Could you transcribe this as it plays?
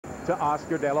to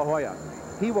Oscar De La Hoya.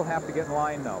 He will have to get in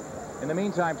line now. In the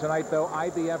meantime tonight, though,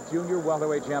 IBF junior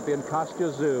welterweight champion Kostya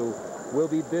Tszyu will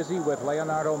be busy with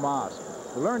Leonardo Mas,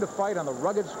 who learned to fight on the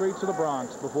rugged streets of the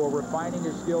Bronx before refining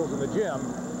his skills in the gym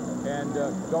and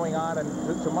going on and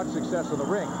to much success in the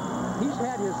ring. He's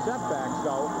had his setbacks,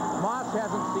 though. Mas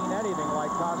hasn't seen anything like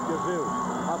Kostya Tszyu.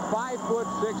 A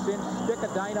 5'6" stick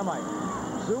of dynamite.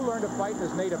 Tszyu learned to fight in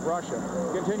his native Russia,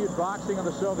 continued boxing in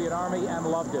the Soviet Army, and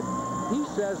loved it. He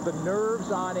says the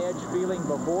nerves on edge feeling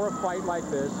before a fight like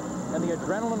this and the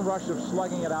adrenaline rush of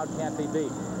slugging it out can't be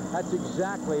beat. That's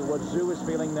exactly what Tszyu is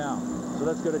feeling now. So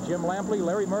let's go to Jim Lampley,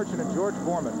 Larry Merchant, and George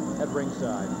Foreman at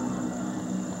ringside.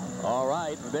 All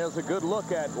right, there's a good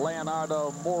look at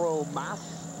Leonardo Moro Mas.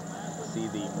 See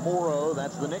the Moro,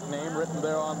 that's the nickname written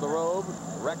there on the robe.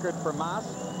 Record for Mas,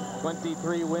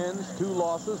 23 wins, 2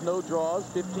 losses, no draws,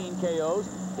 15 KOs.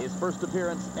 His first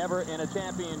appearance ever in a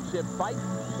championship fight.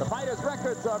 The fighters'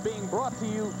 records are being brought to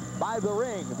you by The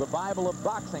Ring, the Bible of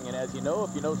boxing. And as you know,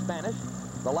 if you know Spanish,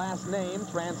 the last name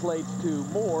translates to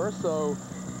more. So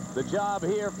the job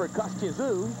here for Kostya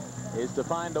Tszyu is to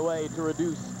find a way to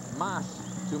reduce Mas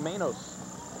to menos.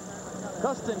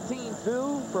 Kostya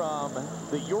Tszyu from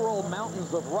the Ural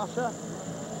Mountains of Russia.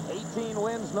 18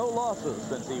 wins, no losses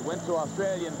since he went to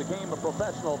Australia and became a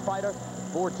professional fighter.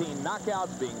 14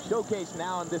 knockouts being showcased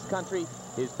now in this country.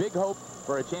 His big hope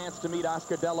for a chance to meet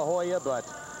Oscar De La Hoya, but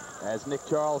as Nick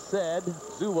Charles said,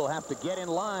 Tszyu will have to get in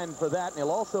line for that, and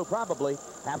he'll also probably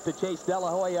have to chase De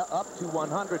La Hoya up to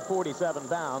 147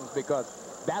 pounds, because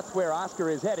that's where Oscar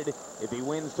is headed if he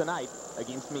wins tonight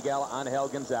against Miguel Angel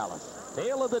Gonzalez.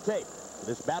 Tail of the tape,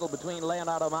 this battle between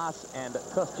Leonardo Mas and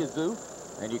Kostya Tszyu.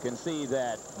 And you can see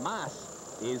that Mas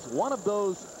is one of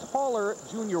those taller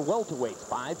junior welterweights,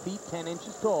 5 feet 10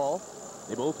 inches tall.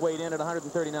 They both weighed in at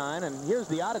 139. And here's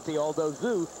the oddity: although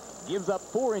Tszyu gives up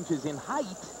 4 inches in height,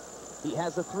 he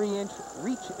has a 3-inch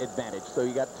reach advantage. So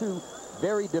you got 2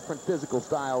 very different physical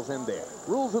styles in there.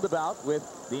 Rules of the bout with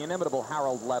the inimitable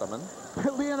Harold Letterman.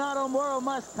 Leonardo Moro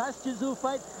Mas Kostya Tszyu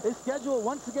fight is scheduled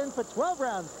once again for 12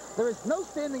 rounds. There is no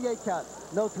standing 8 count,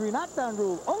 no 3 knockdown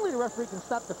rule. Only the referee can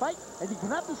stop the fight, and you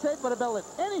cannot be saved by the bell at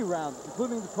any round,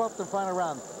 including the 12th and final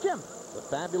round. Jim. The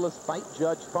fabulous fight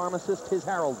judge pharmacist, his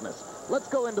Haroldness. Let's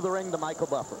go into the ring to Michael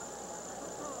Buffer.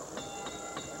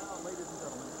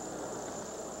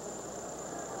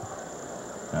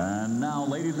 And now,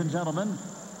 ladies and gentlemen,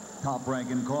 Top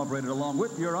Rank Incorporated, along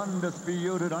with your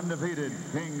undisputed, undefeated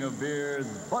King of Beers,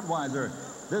 Budweiser,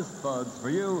 this Bud's for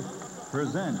you,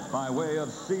 present by way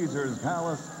of Caesar's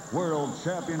Palace World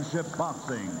Championship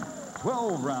Boxing.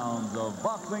 12 rounds of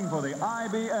boxing for the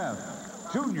IBF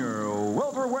Junior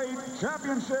Welterweight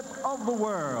Championship of the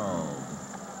World.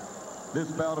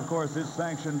 This bout, of course, is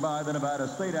sanctioned by the Nevada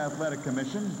State Athletic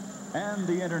Commission and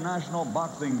the International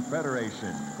Boxing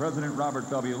Federation. President Robert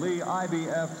W. Lee,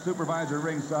 IBF supervisor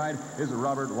ringside is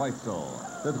Robert Weitzel.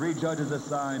 The 3 judges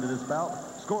assigned to this bout,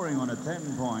 scoring on a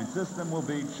 10-point system, will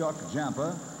be Chuck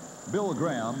Jampa, Bill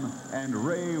Graham, and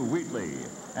Ray Wheatley.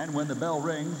 And when the bell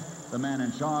rings, the man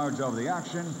in charge of the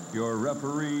action, your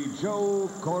referee, Joe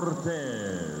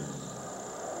Cortez.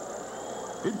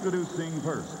 Introducing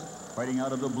first, fighting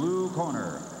out of the blue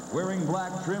corner, wearing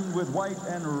black trimmed with white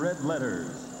and red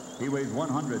letters. He weighs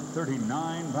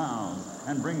 139 pounds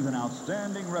and brings an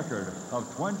outstanding record of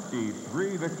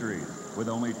 23 victories with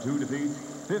only 2 defeats,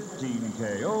 15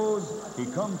 KOs. He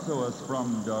comes to us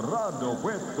from Dorado,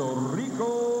 Puerto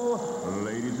Rico.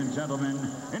 Ladies and gentlemen,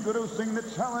 introducing the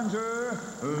challenger,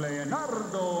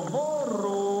 Leonardo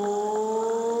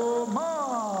Moro Mas.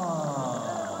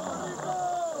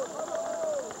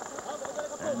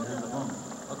 And his opponent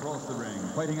across the ring,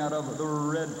 fighting out of the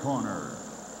red corner.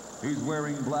 He's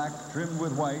wearing black, trimmed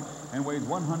with white, and weighs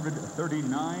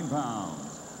 139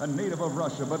 pounds. A native of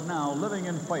Russia, but now living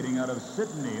and fighting out of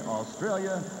Sydney,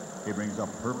 Australia. He brings a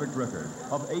perfect record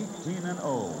of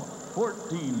 18-0,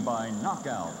 14 by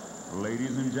knockout.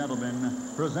 Ladies and gentlemen,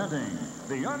 presenting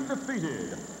the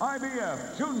undefeated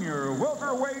IBF Junior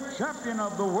Welterweight Champion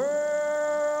of the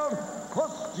World,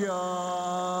 Kostya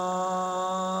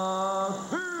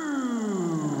Tszyu.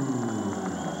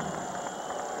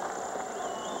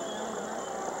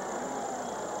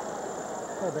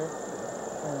 Hey, babe.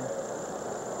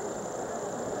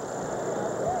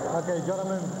 Okay,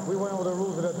 gentlemen, we went over the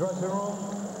rules of the dressing room.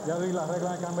 Ya vi las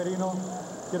reglas de camerino.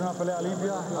 Quiero una pelea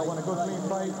limpia. I want a good clean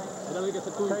fight.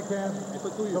 Shake hands.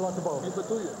 Fill out the bowl.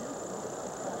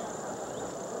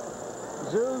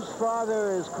 Tszyu's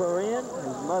father is Korean.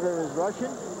 His mother is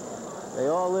Russian. They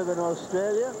all live in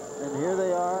Australia, and here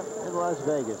they are in Las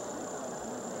Vegas.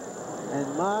 And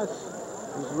Mas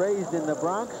was raised in the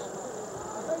Bronx.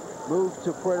 moved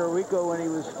to Puerto Rico when he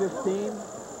was 15,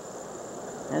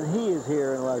 and he is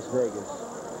here in Las Vegas.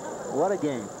 What a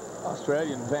game.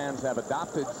 Australian fans have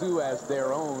adopted Tszyu as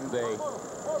their own. They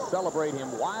celebrate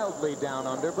him wildly down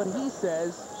under, but he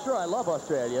says, sure, I love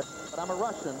Australia, but I'm a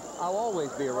Russian. I'll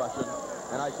always be a Russian,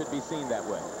 and I should be seen that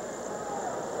way.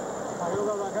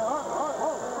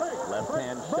 Left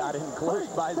hand shot in close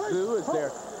by Tszyu as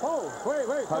they're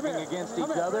hugging against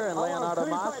each other, and Leonardo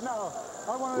Mas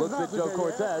looks at Joe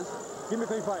Cortez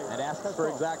and asks for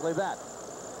exactly that.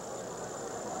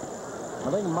 I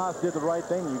think Mas did the right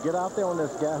thing. You get out there on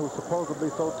this guy who's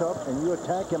supposedly so tough, and you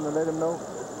attack him and let him know,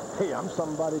 hey, I'm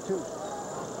somebody too.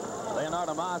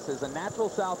 Leonardo Mas is a natural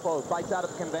southpaw who fights out of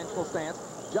a conventional stance,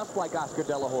 just like Oscar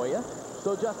De La Hoya.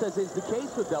 So just as is the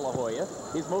case with De La Hoya,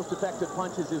 his most effective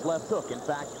punch is his left hook. In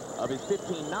fact, of his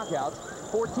 15 knockouts,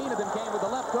 14 of them came with the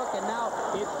left hook, and now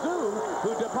it's Tszyu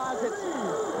who deposits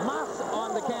Mas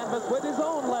on the canvas with his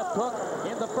own left hook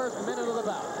in the first minute of the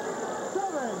bout.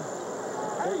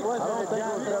 It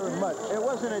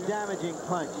wasn't a damaging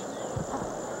punch.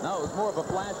 No, it was more of a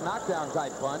flash knockdown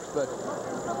type punch, but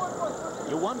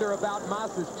you wonder about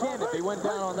Mas's chin if he went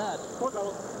down on that.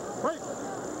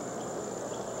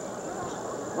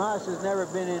 Mas has never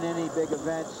been in any big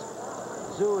events.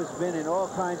 Tszyu has been in all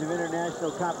kinds of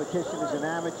international competition as an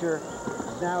amateur.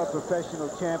 He's now a professional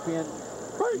champion.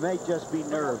 It may just be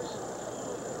nerves.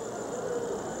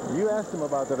 You asked him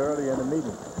about that earlier in the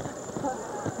meeting.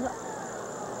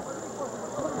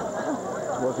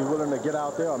 Was he willing to get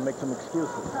out there or make some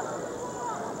excuses?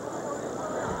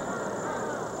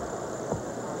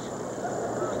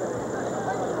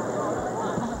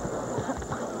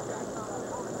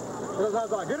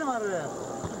 Get him out of there.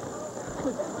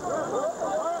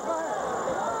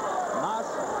 Mas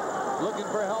looking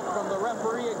for help from the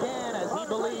referee again as he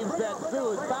believes that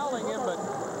Tszyu is fouling him, but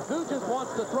Tszyu just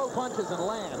wants to throw punches and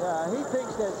land. Yeah, he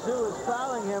thinks that Tszyu is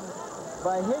fouling him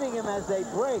by hitting him as they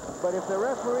break, but if the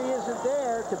referee isn't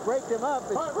there to break them up,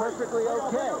 it's perfectly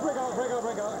okay. Break out.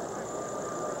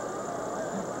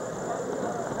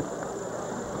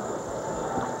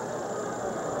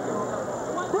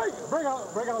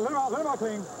 Let him out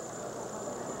clean.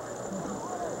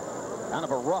 Kind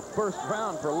of a rough first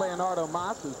round for Leonardo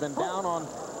Mas, who's been down on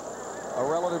a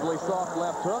relatively soft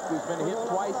left hook, who's been hit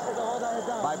twice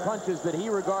by punches that he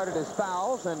regarded as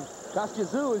fouls, and Kostya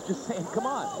Tszyu is just saying, come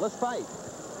on, let's fight.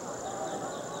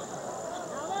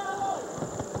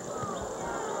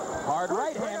 Hard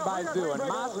right hand by Tszyu, and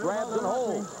Mas grabs and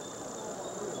holds.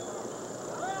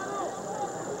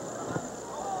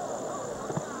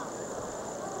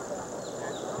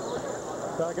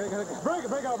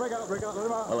 Break out.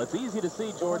 Well, it's easy to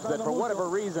see, George, that for whatever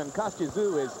reason, Kostya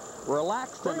Tszyu is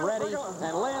relaxed and ready,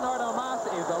 and Leonardo Mas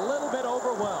is a little bit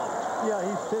overwhelmed. Yeah,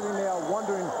 he's sitting there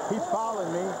wondering, he's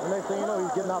fouling me, and next thing you know, he's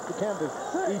getting off the canvas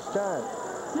each time.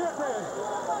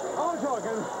 I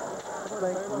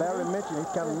think Larry mentioned he's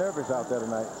kind of nervous out there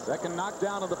tonight. Second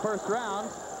knockdown of the first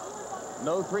round.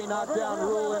 No 3 knockdown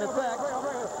rule in effect.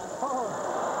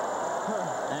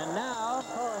 And now,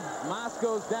 Mas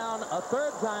goes down a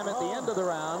third time at the end of the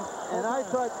round. And I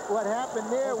thought what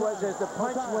happened there was as the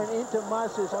punch went into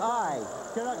Mas's eye.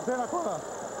 Now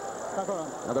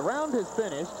the round is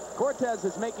finished. Cortez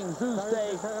is making Tszyu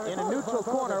stay in a neutral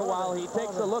corner while he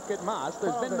takes a look at Mas.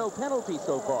 There's been no penalty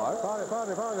so far.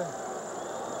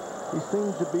 He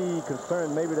seems to be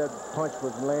concerned maybe that punch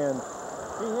was land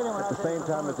at the same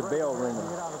time as the bell ringing.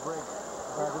 Had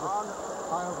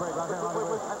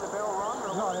the bell rung?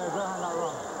 No, the bell had not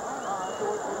rung.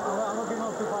 I'm looking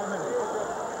up to 5 minutes.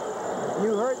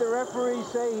 You heard the referee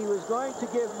say he was going to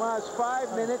give Mas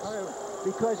 5 minutes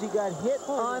because he got hit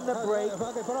on the break,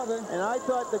 and I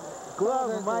thought the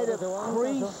glove might have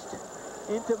creased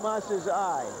into Mas's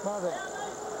eye.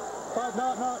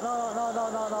 No.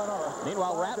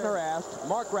 Meanwhile, Ratner asked,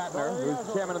 Mark Ratner,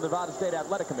 who's chairman of the Nevada State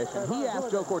Athletic Commission, he asked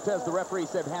Joe Cortez, the referee,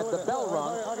 said, had the bell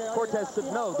rung? Cortez said,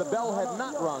 no, the bell had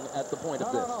not rung at the point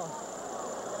of this.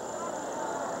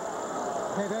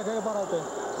 I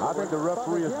think the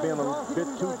referee is being a bit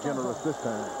too generous this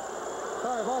time.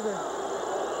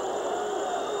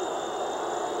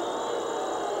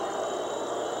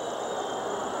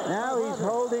 Now he's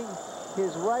holding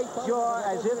his right jaw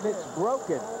as if it's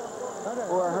broken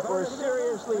or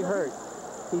seriously hurt.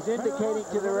 He's indicating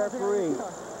to the referee.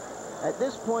 At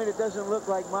this point, it doesn't look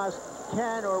like Mas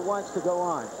can or wants to go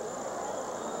on.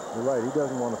 You're right, he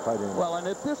doesn't want to fight anymore. Well, and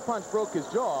if this punch broke his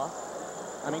jaw,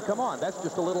 I mean, come on, that's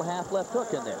just a little half left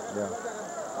hook in there. Yeah.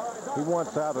 He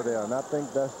wants out of there, and I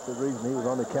think that's the reason he was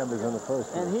on the canvas in the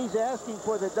first place. And he's asking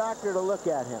for the doctor to look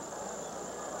at him.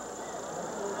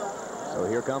 So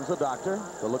here comes the doctor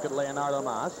to look at Leonardo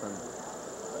Mas, and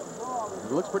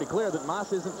it looks pretty clear that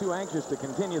Mas isn't too anxious to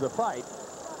continue the fight.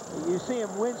 You see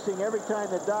him wincing every time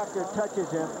the doctor touches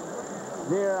him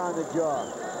there on the jaw.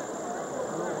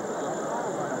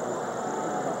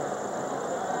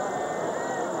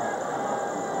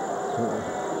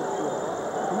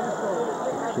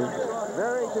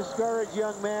 Very discouraged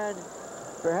young man.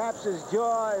 Perhaps his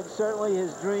jaw and certainly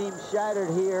his dream shattered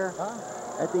here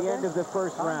at the end of the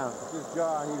first round. His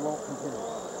jaw, he won't continue.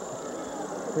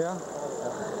 Yeah?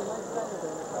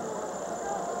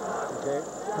 Okay.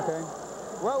 Okay.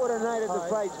 What would a night of the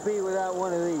fights be without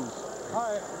one of these? All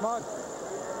right, Mark.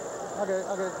 Okay.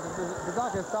 The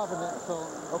doctor's stopping it, so.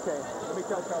 Okay. Let me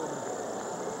tell Calvin.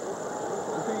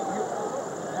 You see,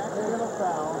 Accidental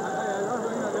foul.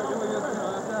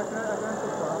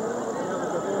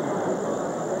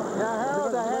 Now,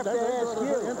 Harold, I have to ask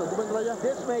you,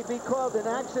 this may be called an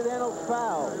accidental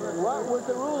foul. What would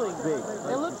the ruling be?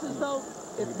 It looks as though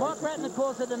if Mark Ratner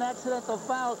calls it an accidental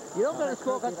foul, you don't go to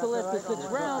scorecards till after 6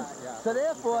 rounds. So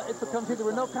therefore, it becomes either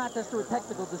a no contest or a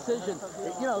technical decision.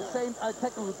 You know, same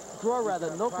technical draw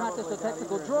rather, no contest or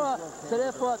technical draw. So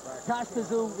therefore, Kostya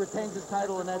Tszyu retains his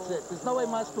title, and that's it. There's no way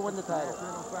Mas can win the title.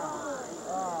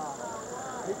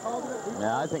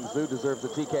 Yeah, I think Tszyu deserves a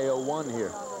TKO 1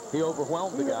 here. He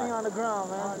overwhelmed the guy. On the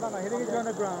ground, man. No, he didn't get on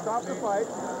the ground. Stop the fight.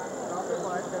 Stop the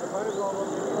fight. The fight is over.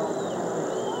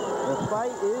 The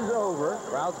fight is over.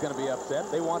 Crowd's going to be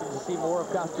upset. They wanted to see more of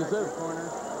Kostya Tszyu.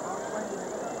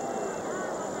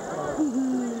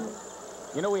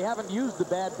 You know, we haven't used the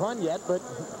bad pun yet, but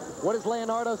what is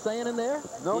Leonardo saying in there?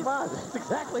 No Mas. That's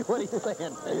exactly what he's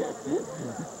saying.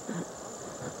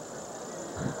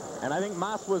 And I think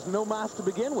Mas was no Mas to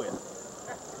begin with.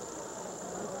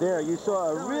 There, you saw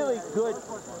a really good,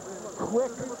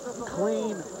 quick,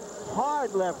 clean,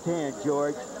 hard left hand,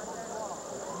 George.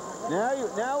 Now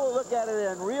we'll look at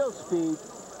it in real speed.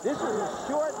 This is a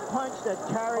short punch that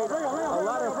carried a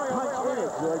lot of punch in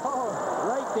it, George.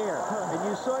 Right there. And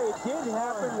you saw it did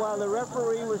happen while the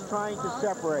referee was trying to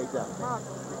separate them.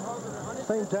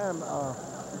 Same time,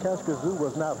 Kostya Tszyu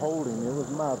was not holding. It was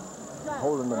not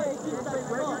holding them.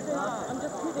 I'm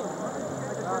just kidding.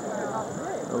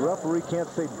 The referee can't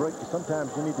say break.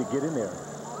 Sometimes you need to get in there.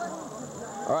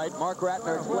 All right, Mark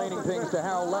Ratner explaining things to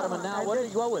Harold Letterman now. What did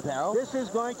he go with, Harold? This is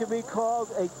going to be called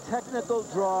a technical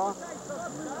draw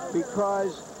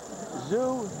because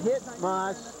Tszyu hit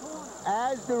Mas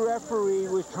as the referee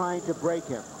was trying to break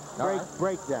him,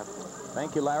 break them.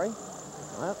 Thank you, Larry.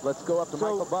 Well, let's go up to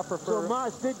Michael Buffer for... So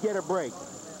Mas did get a break.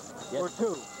 Yes. Or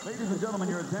 2. Ladies and gentlemen,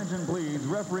 your attention, please.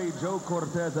 Referee Joe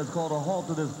Cortez has called a halt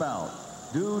to this bout.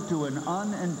 Due to an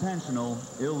unintentional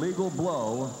illegal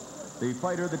blow, the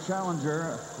fighter, the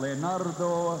challenger,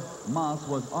 Leonardo Mas,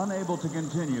 was unable to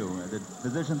continue. The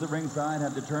physicians at ringside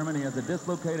have determined he has a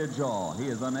dislocated jaw. He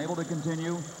is unable to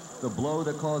continue. The blow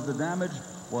that caused the damage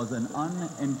was an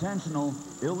unintentional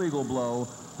illegal blow.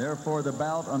 Therefore, the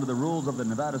bout under the rules of the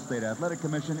Nevada State Athletic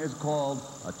Commission is called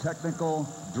a technical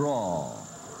draw.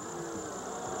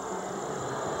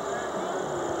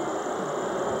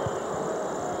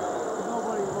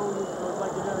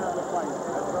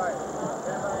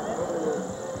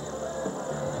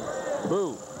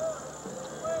 Boo.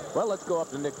 Well, let's go up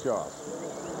to Nick Charles.